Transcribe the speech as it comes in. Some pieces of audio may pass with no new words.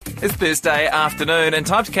It's Thursday afternoon and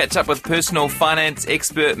time to catch up with personal finance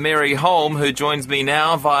expert Mary Holm, who joins me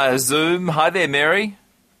now via Zoom. Hi there, Mary.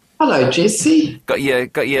 Hello, Jesse. Got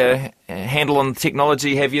your handle on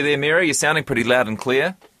technology, have you there, Mary? You're sounding pretty loud and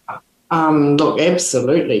clear. Look,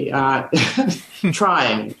 absolutely.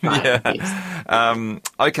 Trying. Yeah. Yes.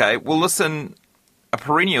 Okay, well, listen, a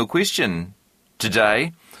perennial question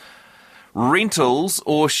today. Rentals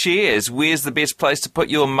or shares? Where's the best place to put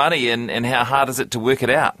your money in, and how hard is it to work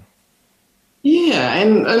it out? Yeah,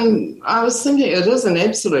 and I was thinking, it is an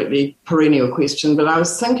absolutely perennial question, but I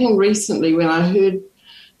was thinking recently when I heard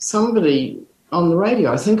somebody on the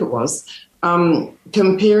radio, I think it was,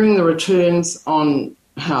 comparing the returns on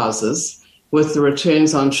houses with the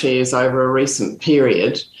returns on shares over a recent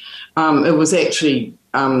period. It was actually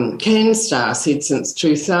CanStar said since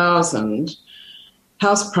 2000,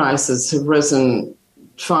 house prices have risen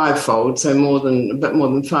fivefold, so a bit more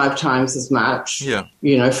than 5 times as much,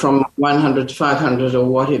 from 100 to 500 or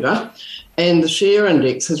whatever. And the share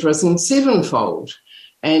index has risen 7-fold,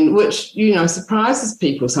 and which, surprises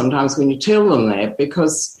people sometimes when you tell them that,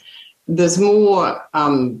 because there's more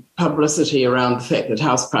publicity around the fact that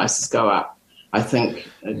house prices go up. I think,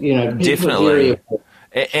 people definitely. are very...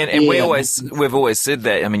 And we've always said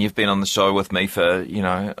that. I mean, you've been on the show with me for,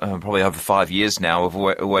 probably over 5 years now.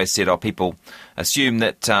 We've always said, people assume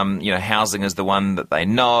that, housing is the one that they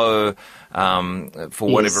know for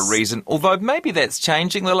whatever reason. Although maybe that's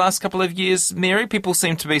changing the last couple of years, Mary. People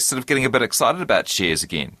seem to be sort of getting a bit excited about shares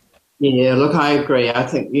again. Yeah, look, I agree. I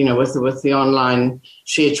think, with the online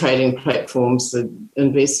share trading platforms, the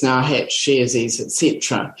InvestNow, Hatch, Sharesies,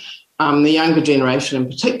 etc., the younger generation in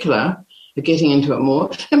particular are getting into it more.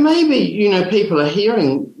 And maybe, people are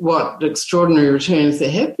hearing what extraordinary returns there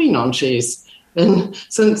have been on shares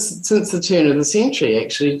since the turn of the century,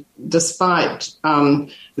 actually, despite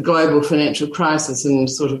the global financial crisis in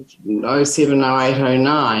sort of 07, 08,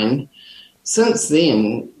 09. Since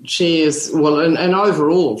then, shares, and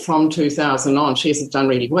overall from 2000 on, shares have done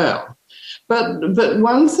really well. But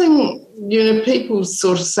one thing, people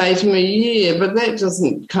sort of say to me, but that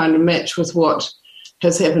doesn't kind of match with what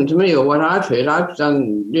has happened to me or what I've heard. I've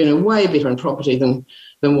done, way better in property than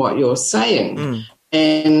what you're saying. Mm.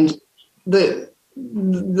 And the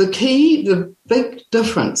big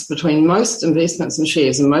difference between most investments in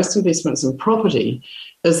shares and most investments in property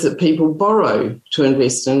is that people borrow to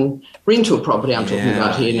invest in rental property, I'm talking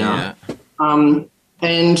about here now. Yeah.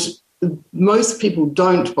 And most people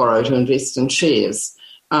don't borrow to invest in shares.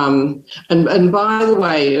 And by the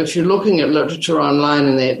way, if you're looking at literature online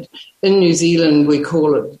and that, in New Zealand we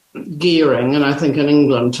call it gearing, and I think in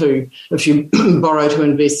England too, if you borrow to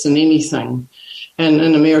invest in anything. And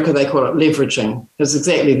in America they call it leveraging. It's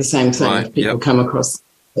exactly the same thing. Right. People come across.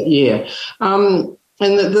 Yeah. And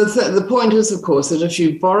the point is, of course, that if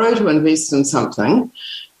you borrow to invest in something,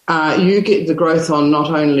 you get the growth on not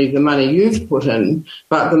only the money you've put in,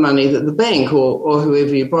 but the money that the bank or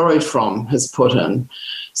whoever you borrowed from has put in.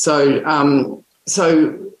 So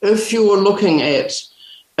if you're looking at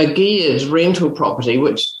a geared rental property,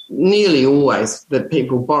 which nearly always that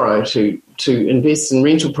people borrow to invest in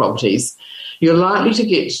rental properties, you're likely to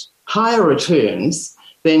get higher returns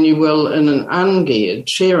than you will in an ungeared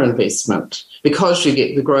share investment, because you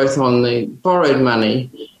get the growth on the borrowed money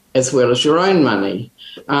as well as your own money.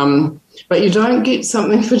 But you don't get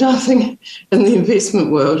something for nothing in the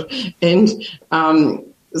investment world. And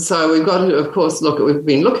so we've got to, of course, we've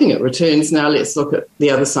been looking at returns. Now let's look at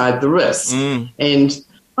the other side, the risk. Mm. And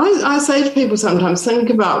I say to people sometimes, think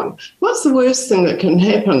about what's the worst thing that can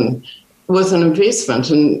happen with an investment?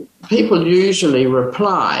 And people usually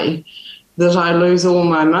reply that I lose all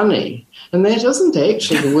my money. And that isn't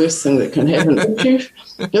actually the worst thing that can happen.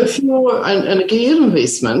 If you're in a geared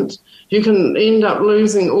investment, you can end up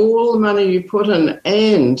losing all the money you put in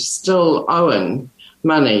and still owing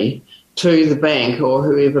money to the bank or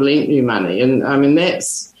whoever lent you money. And, I mean,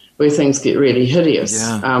 that's where things get really hideous.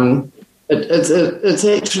 Yeah. It's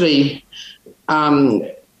actually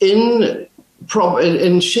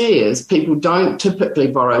in shares, people don't typically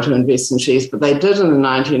borrow to invest in shares, but they did in the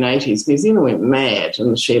 1980s. New Zealand went mad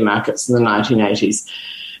in the share markets in the 1980s.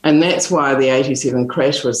 And that's why the 87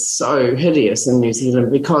 crash was so hideous in New Zealand,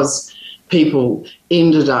 because people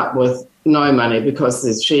ended up with no money because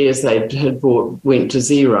the shares they had bought went to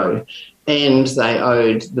zero and they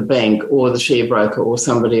owed the bank or the share broker or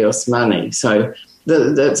somebody else money. So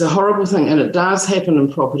that's a horrible thing, and it does happen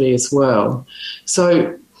in property as well.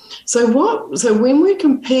 So when we're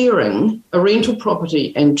comparing a rental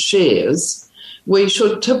property and shares, we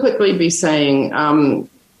should typically be saying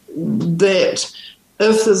that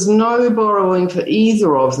if there's no borrowing for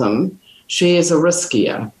either of them, shares are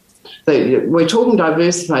riskier. we're talking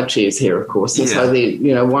diversified shares here, of course, and so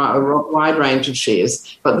they're, a wide range of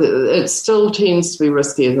shares, but it still tends to be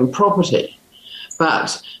riskier than property.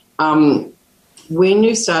 But when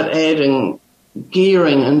you start adding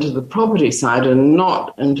gearing into the property side and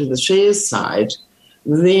not into the shares side,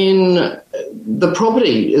 then the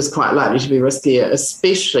property is quite likely to be riskier,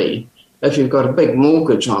 especially if you've got a big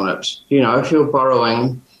mortgage on it. If you're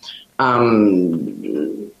borrowing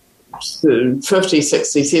 50,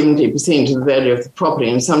 60, 70% of the value of the property,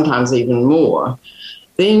 and sometimes even more,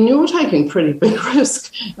 then you're taking pretty big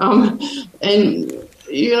risk. In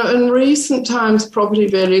recent times, property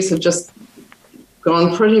values have just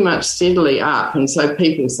gone pretty much steadily up, and so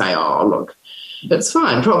people say, oh, look, it's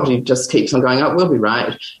fine, property just keeps on going up, we'll be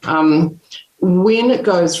right. When it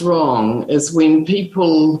goes wrong is when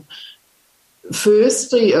people,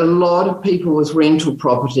 firstly, a lot of people with rental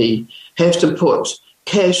property have to put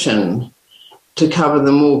cash in to cover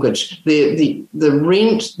the mortgage. The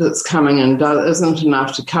rent that's coming in isn't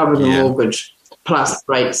enough to cover the mortgage, plus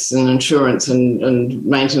rates and insurance and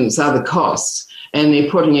maintenance, other costs, and they're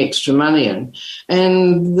putting extra money in.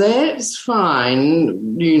 And that's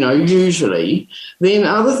fine, usually. Then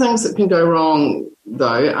other things that can go wrong,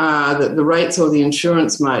 though, are that the rates or the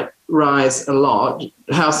insurance might rise a lot.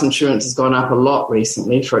 House insurance has gone up a lot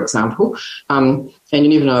recently, for example, and you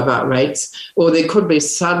never know about rates. Or there could be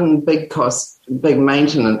sudden big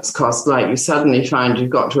maintenance costs, like you suddenly find you've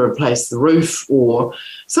got to replace the roof or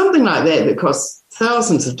something like that costs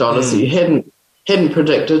thousands of dollars that you hadn't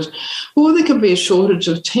predicted. Or there could be a shortage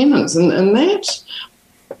of tenants, and that,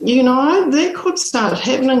 that could start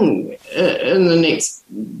happening in the next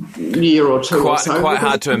year or two or so. Quite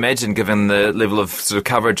hard to imagine given the level of sort of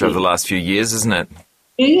coverage over the last few years, isn't it?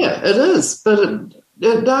 Yeah, it is, but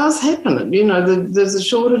it does happen. There's a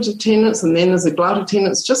shortage of tenants, and then there's a glut of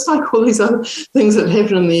tenants, just like all these other things that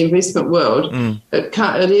happen in the investment world. It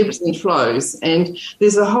ebbs and flows, and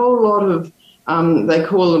there's a whole lot of, they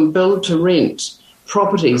call them build-to-rent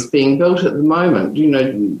properties being built at the moment,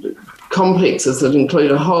 complexes that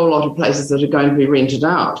include a whole lot of places that are going to be rented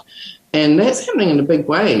out. And that's happening in a big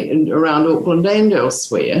way around Auckland and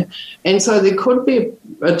elsewhere. And so there could be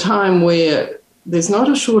a time where there's not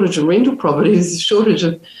a shortage of rental properties, there's a shortage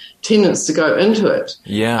of tenants to go into it.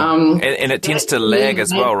 Yeah, and it tends to lag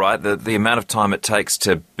as well, right? The amount of time it takes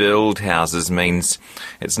to build houses means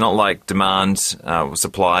it's not like demand,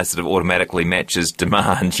 supply sort of automatically matches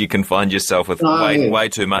demand. You can find yourself with way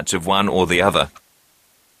too much of one or the other.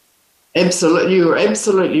 Absolutely, you're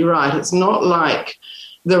absolutely right. It's not like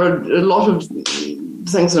there are a lot of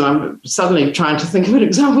things, and I'm suddenly trying to think of an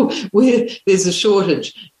example where there's a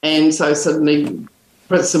shortage, and so suddenly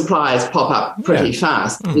supplies pop up pretty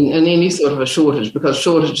fast in any sort of a shortage, because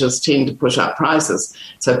shortages tend to push up prices.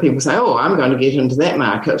 So people say, oh, I'm going to get into that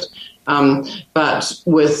market. But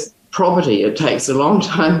with property, it takes a long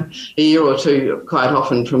time, a year or two, quite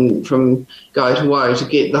often from go to woe, to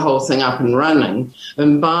get the whole thing up and running.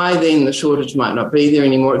 And by then, the shortage might not be there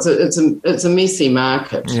anymore. It's a messy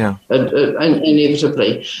market,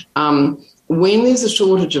 inevitably. When there's a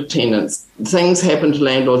shortage of tenants, things happen to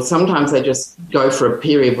landlords. Sometimes they just go for a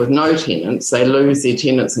period with no tenants. They lose their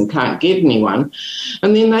tenants and can't get anyone.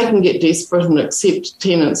 And then they can get desperate and accept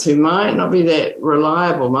tenants who might not be that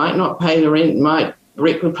reliable, might not pay the rent, might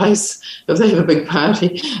wreck the place if they have a big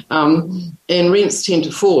party. And rents tend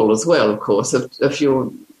to fall as well, of course. If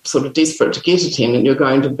you're sort of desperate to get a tenant, you're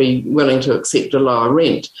going to be willing to accept a lower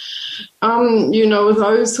rent. With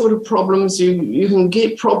those sort of problems, you can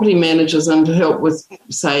get property managers in to help with,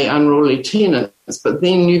 say, unruly tenants, but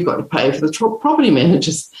then you've got to pay for the property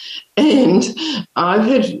managers. And I've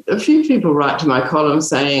had a few people write to my column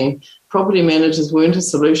saying property managers weren't a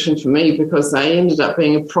solution for me because they ended up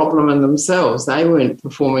being a problem in themselves. They weren't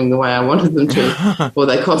performing the way I wanted them to, or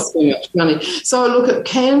they cost too much money. So, look, it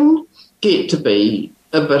can get to be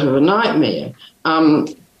a bit of a nightmare.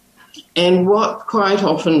 And what quite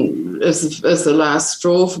often is the last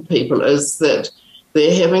straw for people is that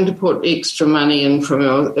they're having to put extra money in from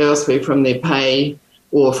elsewhere, from their pay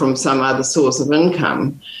or from some other source of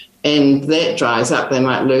income, and that dries up. They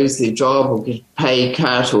might lose their job or get pay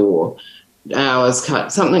cut or hours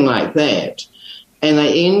cut, something like that. And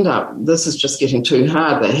they end up, this is just getting too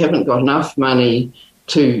hard. They haven't got enough money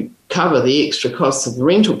to cover the extra costs of the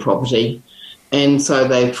rental property, and so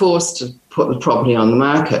they're forced to put the property on the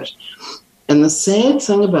market. And the sad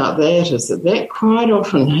thing about that is that quite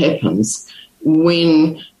often happens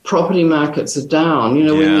when property markets are down, when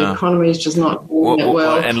the economy is just not doing that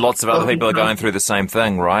well. And lots of other people are going through the same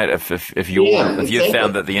thing, right? If you've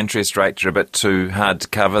found that the interest rates are a bit too hard to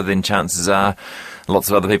cover, then chances are lots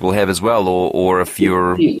of other people have as well, or if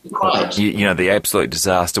you're, Right. the absolute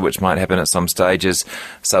disaster which might happen at some stages,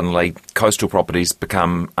 suddenly coastal properties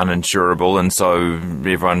become uninsurable, and so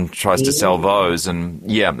everyone tries to sell those. And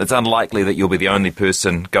it's unlikely that you'll be the only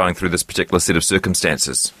person going through this particular set of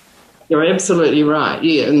circumstances. You're absolutely right.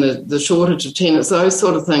 Yeah, and the shortage of tenants, those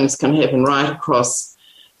sort of things can happen right across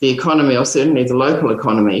the economy, or certainly the local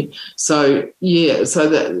economy. So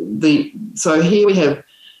so here we have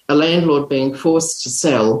a landlord being forced to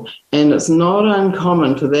sell, and it's not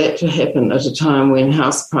uncommon for that to happen at a time when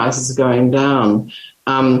house prices are going down.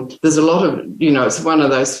 There's a lot of, it's one of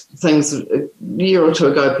those things. A year or two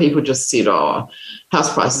ago, people just said,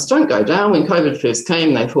 house prices don't go down. When COVID first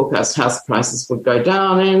came, they forecast house prices would go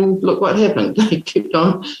down, and look what happened. They kept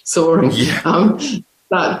on soaring. Yeah.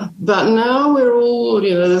 But now we're all,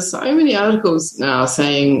 there's so many articles now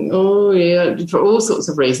saying, for all sorts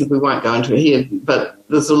of reasons we won't go into here, but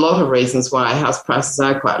there's a lot of reasons why house prices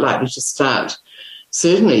are quite likely to start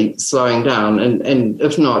certainly slowing down and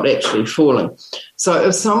if not actually falling. So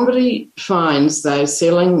if somebody finds they're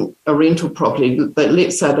selling a rental property, but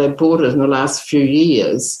let's say they bought it in the last few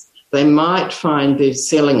years, they might find they're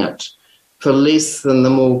selling it for less than the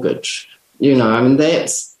mortgage.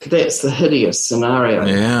 That's the hideous scenario.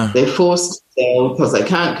 Yeah. They're forced to sell because they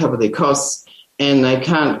can't cover their costs and they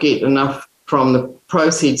can't get enough from the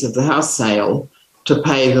proceeds of the house sale to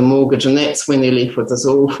pay the mortgage, and that's when they're left with this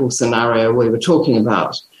awful scenario we were talking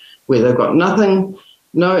about, where they've got nothing,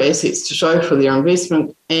 no assets to show for their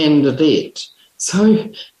investment, and a debt. So,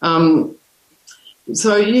 all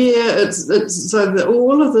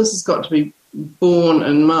of this has got to be borne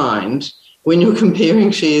in mind when you're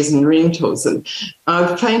comparing shares and rentals. And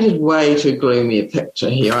I've painted way too gloomy a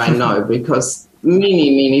picture here, I know, because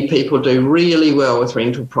many people do really well with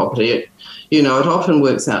rental property. It often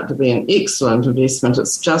works out to be an excellent investment.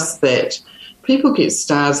 It's just that people get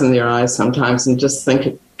stars in their eyes sometimes and just think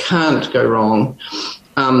it can't go wrong.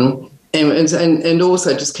 And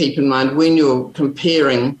also just keep in mind, when you're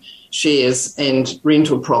comparing shares and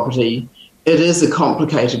rental property, it is a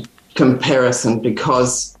complicated comparison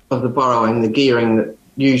because of the borrowing, the gearing that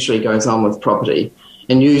usually goes on with property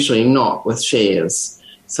and usually not with shares.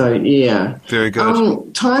 So, yeah. Very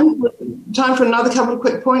good. Time for another couple of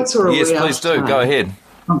quick points? Yes, please do. Go ahead.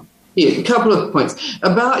 A couple of points.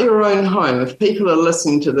 About your own home, if people are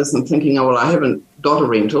listening to this and thinking, I haven't got a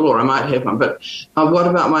rental, or I might have one, but what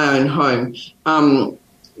about my own home?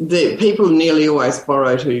 The people nearly always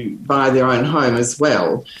borrow to buy their own home as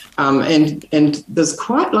well. And there's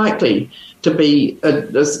quite likely to be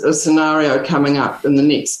a scenario coming up in the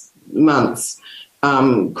next months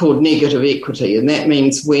called negative equity, and that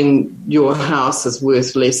means when your house is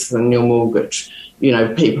worth less than your mortgage.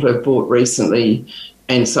 People have bought recently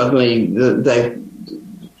and suddenly they've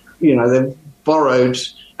borrowed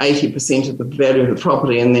 80% of the value of the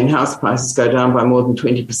property, and then house prices go down by more than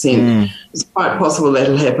 20%. It's quite possible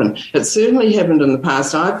that'll happen. It certainly happened in the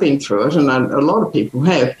past. I've been through it, and a lot of people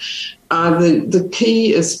have. The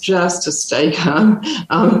key is just to stay calm.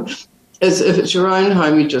 If it's your own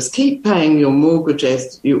home, you just keep paying your mortgage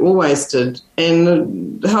as you always did,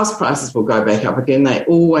 and the house prices will go back up again. They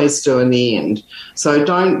always do in the end. So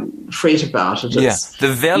don't fret about it.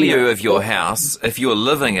 The value of your house, if you're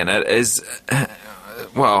living in it, is...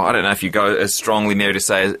 Well, I don't know if you go as strongly, Mary, to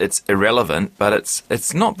say it's irrelevant, but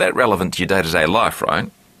it's not that relevant to your day-to-day life,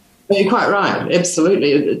 right? You're quite right,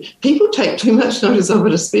 absolutely. People take too much notice of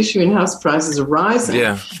it, especially when house prices are rising.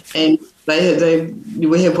 Yeah. And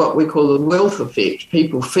we have what we call the wealth effect.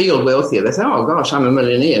 People feel wealthier. They say, oh, gosh, I'm a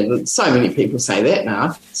millionaire. So many people say that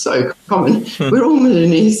now. So common. We're all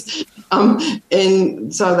millionaires.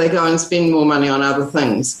 And so they go and spend more money on other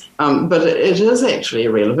things. But it is actually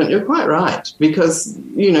irrelevant. You're quite right, because,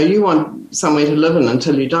 you want somewhere to live in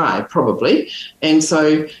until you die, probably. And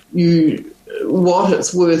so what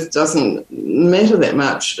it's worth doesn't matter that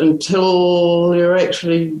much until you're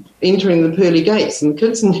actually entering the pearly gates and the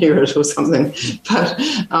kids inherit or something. But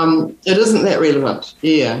it isn't that relevant.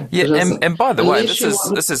 Yeah. And by the way,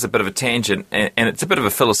 this is a bit of a tangent, and it's a bit of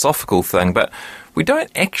a philosophical thing, but we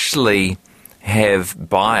don't actually have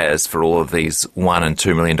buyers for all of these $1 and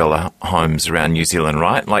 $2 million homes around New Zealand,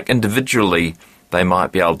 right? Like individually, they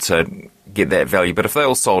might be able to get that value, but if they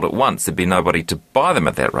all sold at once, there'd be nobody to buy them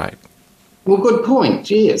at that rate. Well, good point.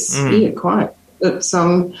 Yes, yeah, quite. It's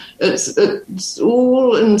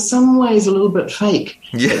all in some ways a little bit fake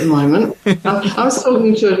at the moment. I was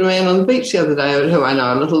talking to a man on the beach the other day who I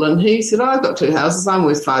know a little, and he said, I've got 2 houses, I'm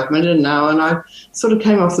worth $5 million now, and I sort of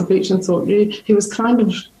came off the beach and thought, he was kind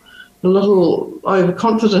of a little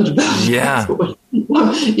overconfident about it. Yeah.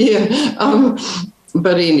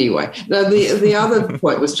 But anyway, now the other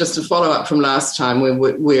point was just a follow up from last time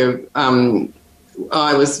where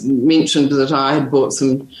I was mentioned that I had bought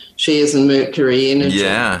some shares in Mercury Energy.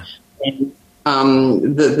 Yeah.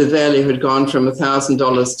 And the value had gone from $1,000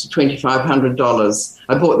 to $2,500.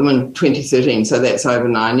 I bought them in 2013, so that's over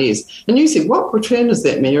 9 years. And you said, "What return is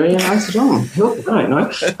that, Mary?" And I said, "Oh, hell, I don't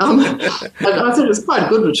know." I thought it was quite a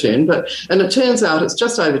good return, and it turns out it's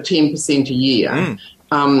just over 10% a year.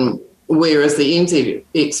 Whereas the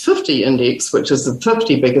NZX50 index, which is the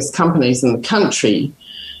 50 biggest companies in the country,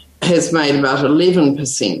 has made about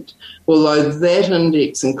 11%, although that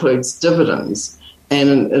index includes dividends.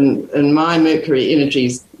 And in my Mercury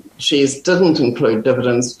Energy's shares didn't include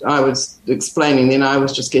dividends. I was explaining then I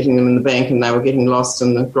was just getting them in the bank and they were getting lost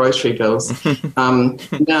in the grocery bills.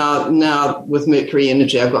 Now with Mercury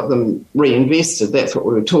Energy, I've got them reinvested. That's what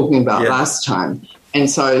we were talking about last time. And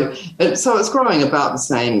so it's growing about the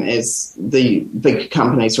same as the big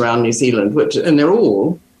companies around New Zealand, and they're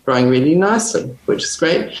all growing really nicely, which is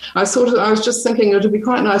great. I was just thinking it would be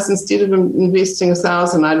quite nice, instead of investing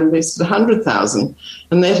 1,000, I'd invested 100,000,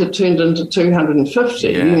 and that had turned into 250.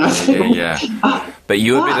 Yeah. But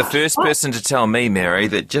you would be the first person to tell me, Mary,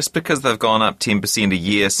 that just because they've gone up 10% a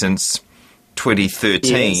year since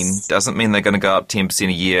 2013 doesn't mean they're going to go up 10%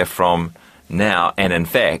 a year from now. And in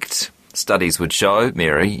fact, studies would show,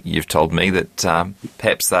 Mary, you've told me, that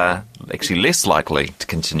perhaps they're actually less likely to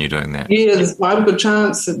continue doing that. Yeah, there's quite a good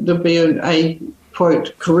chance that there'll be a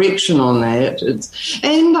quote, correction on that.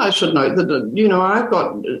 And I should note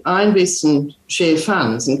that, I invest in share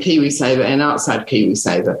funds in KiwiSaver and outside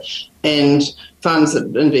KiwiSaver, and funds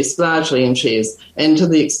that invest largely in shares. And to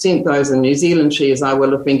the extent those are New Zealand shares, I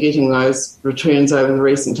will have been getting those returns over the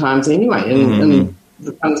recent times anyway. And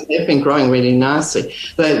the funds have been growing really nicely.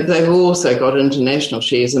 They've also got international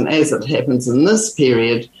shares, and as it happens in this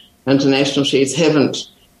period, international shares haven't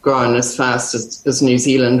grown as fast as New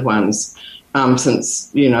Zealand ones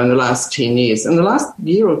since, in the last 10 years. In the last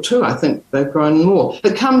year or two, I think they've grown more.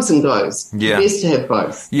 It comes and goes. Yeah. It's best to have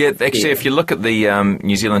both. Yeah, actually, if you look at the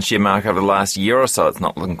New Zealand share market over the last year or so, it's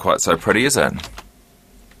not looking quite so pretty, is it?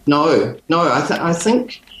 No. I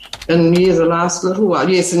think in the last little while,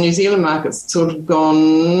 yes, the New Zealand market's sort of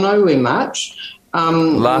gone nowhere much.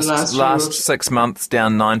 Last 6 months,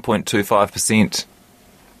 down 9.25%.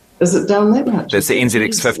 Is it down that much? That's the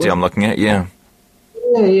NZX50 I'm looking at, yeah.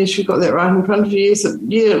 Yeah, yes, you've got that right in front of you. Yes,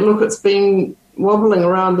 look, it's been wobbling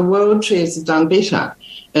around. The world shares have done better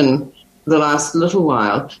in the last little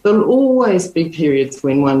while. There'll always be periods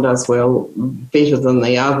when one does well better than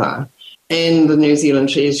the other. And the New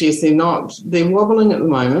Zealand shares, yes, they're wobbling at the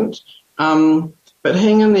moment. But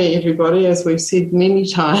hang in there, everybody, as we've said many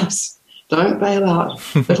times, don't bail out.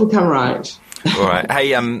 It'll come right. All right.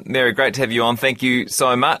 Hey, Mary, great to have you on. Thank you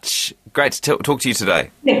so much. Great to talk to you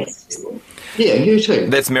today. Yes. Yeah, you too.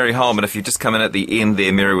 That's Mary Holman. If you just come in at the end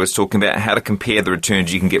there, Mary was talking about how to compare the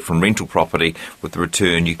returns you can get from rental property with the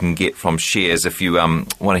return you can get from shares. If you want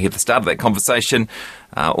to hear the start of that conversation,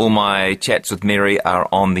 all my chats with Mary are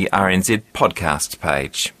on the RNZ podcast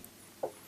page.